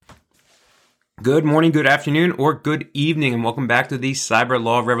Good morning, good afternoon, or good evening, and welcome back to the Cyber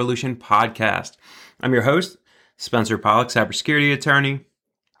Law Revolution podcast. I'm your host, Spencer Pollock, cybersecurity attorney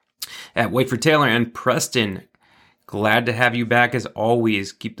at Waitford Taylor and Preston. Glad to have you back as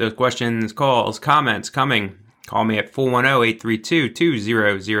always. Keep those questions, calls, comments coming. Call me at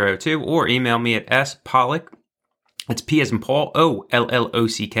 410-832-2002 or email me at spollock, that's P as in Paul,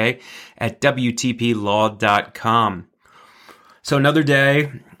 O-L-L-O-C-K, at WTPlaw.com. So another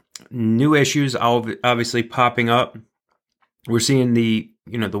day. New issues obviously popping up. We're seeing the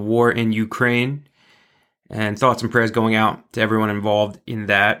war in Ukraine, and thoughts and prayers going out to everyone involved in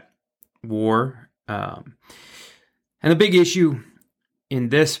that war. And the big issue in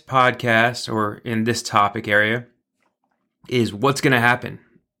this podcast or in this topic area is what's going to happen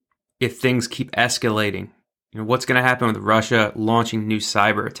if things keep escalating. What's going to happen with Russia launching new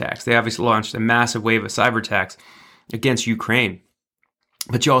cyber attacks? They obviously launched a massive wave of cyber attacks against Ukraine.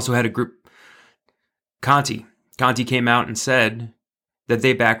 But you also had a group, Conti. Conti came out and said that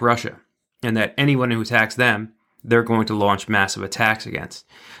they back Russia and that anyone who attacks them, they're going to launch massive attacks against.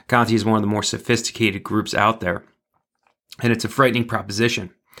 Conti is one of the more sophisticated groups out there. And it's a frightening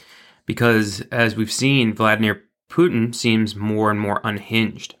proposition because, as we've seen, Vladimir Putin seems more and more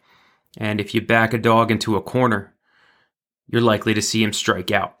unhinged. And if you back a dog into a corner, you're likely to see him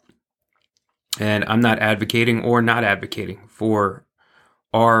strike out. And I'm not advocating or not advocating for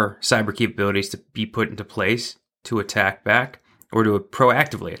our cyber capabilities to be put into place to attack back or to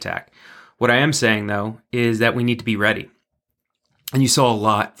proactively attack. What I am saying, though, is that we need to be ready. And you saw a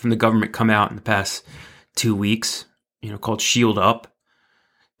lot from the government come out in the past 2 weeks, called Shield Up,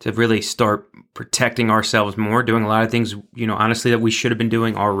 to really start protecting ourselves more, doing a lot of things, honestly, that we should have been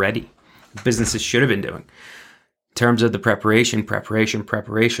doing already. Businesses should have been doing. In terms of the preparation,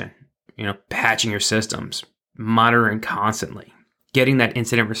 patching your systems, monitoring constantly, getting that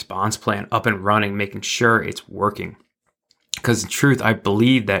incident response plan up and running, making sure it's working. Because in truth, I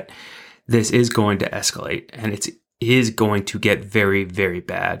believe that this is going to escalate and it is going to get very, very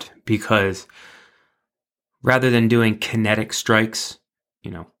bad, because rather than doing kinetic strikes,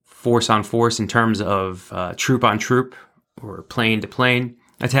 force on force in terms of troop on troop or plane to plane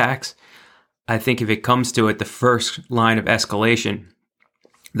attacks, I think if it comes to it, the first line of escalation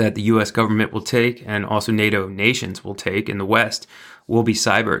that the U.S. government will take, and also NATO nations will take in the West, will be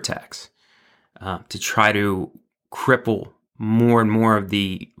cyber attacks to try to cripple more and more of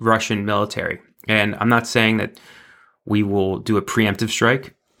the Russian military. And I'm not saying that we will do a preemptive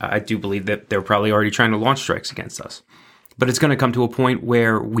strike. I do believe that they're probably already trying to launch strikes against us. But it's going to come to a point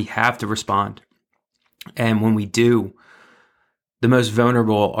where we have to respond. And when we do, the most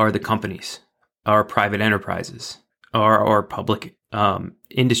vulnerable are the companies, our private enterprises, our public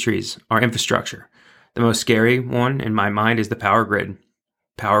industries, our infrastructure. The most scary one in my mind is the power grid.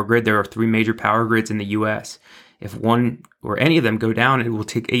 There are 3 major power grids in the U.S. If one or any of them go down, it will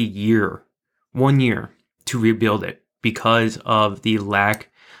take 1 year to rebuild it because of the lack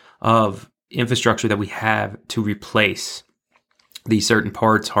of infrastructure that we have to replace these certain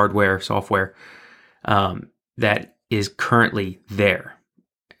parts, hardware, software, that is currently there.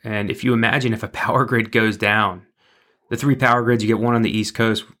 And if you imagine if a power grid goes down, the 3 power grids, you get one on the East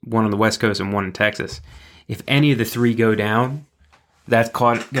Coast, one on the West Coast, and one in Texas. If any of the 3 go down, that's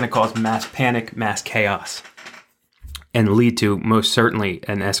going to cause mass panic, mass chaos, and lead to most certainly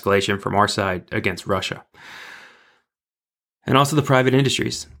an escalation from our side against Russia. And also the private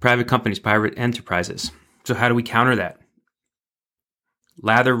industries, private companies, private enterprises. So how do we counter that?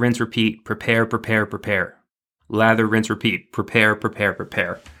 Lather, rinse, repeat, prepare. Lather, rinse, repeat,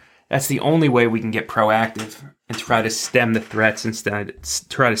 prepare. That's the only way we can get proactive and try to stem the threats instead,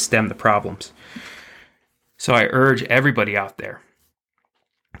 try to stem the problems. So I urge everybody out there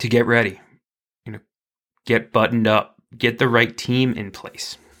to get ready, get buttoned up, get the right team in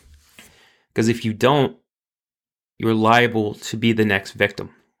place. Because if you don't, you're liable to be the next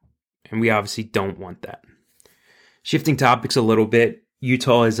victim. And we obviously don't want that. Shifting topics a little bit,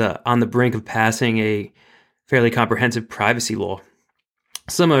 Utah is on the brink of passing a fairly comprehensive privacy law,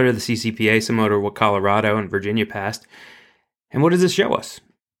 similar to the CCPA, similar to what Colorado and Virginia passed. And what does this show us?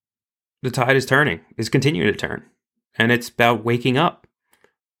 The tide is turning, is continuing to turn. And it's about waking up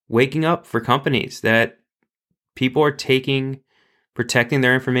for companies that people are protecting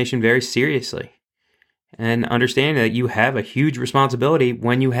their information very seriously. And understanding that you have a huge responsibility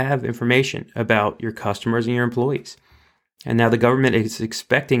when you have information about your customers and your employees. And now the government is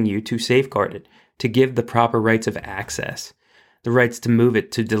expecting you to safeguard it, to give the proper rights of access, the rights to move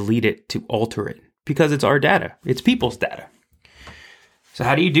it, to delete it, to alter it, because it's our data. It's people's data. So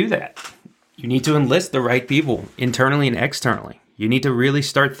how do you do that? You need to enlist the right people internally and externally. You need to really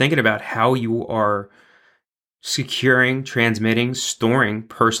start thinking about how you are securing, transmitting, storing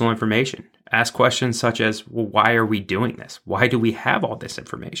personal information. Ask questions such as, well, why are we doing this? Why do we have all this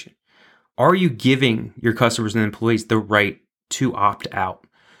information? Are you giving your customers and employees the right to opt out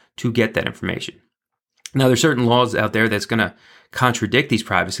to get that information? Now, there's certain laws out there that's going to contradict these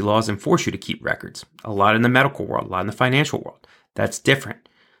privacy laws and force you to keep records. A lot in the medical world, a lot in the financial world. That's different.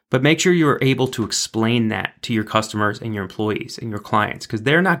 But make sure you're able to explain that to your customers and your employees and your clients, because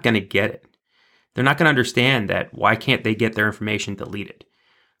they're not going to get it. They're not going to understand that. Why can't they get their information deleted?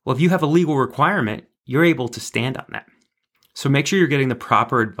 Well, if you have a legal requirement, you're able to stand on that. So make sure you're getting the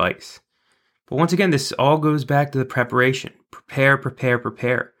proper advice. But once again, this all goes back to the preparation. Prepare, prepare,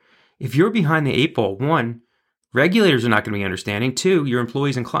 prepare. If you're behind the eight ball, 1, regulators are not going to be understanding. 2, your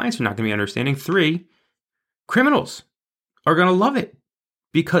employees and clients are not going to be understanding. 3, criminals are going to love it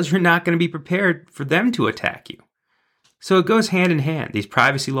because you're not going to be prepared for them to attack you. So it goes hand in hand, these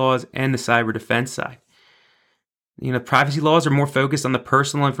privacy laws and the cyber defense side. Privacy laws are more focused on the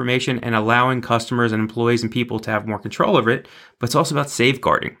personal information and allowing customers and employees and people to have more control over it, but it's also about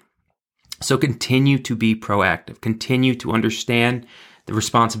safeguarding. So continue to be proactive. Continue to understand the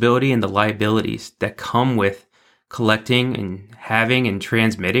responsibility and the liabilities that come with collecting and having and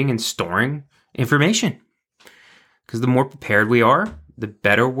transmitting and storing information. Because the more prepared we are, the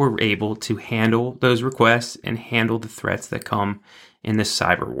better we're able to handle those requests and handle the threats that come in this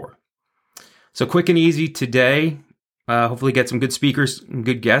cyber war. So quick and easy today. Hopefully get some good speakers and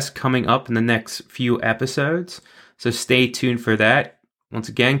good guests coming up in the next few episodes. So stay tuned for that. Once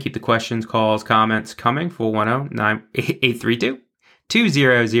again, keep the questions, calls, comments coming.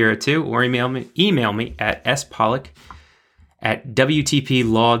 410-832-2002 or email me at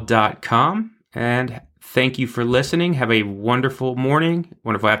spollock@wtplaw.com. And thank you for listening. Have a wonderful morning,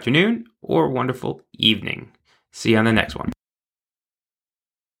 wonderful afternoon, or wonderful evening. See you on the next one.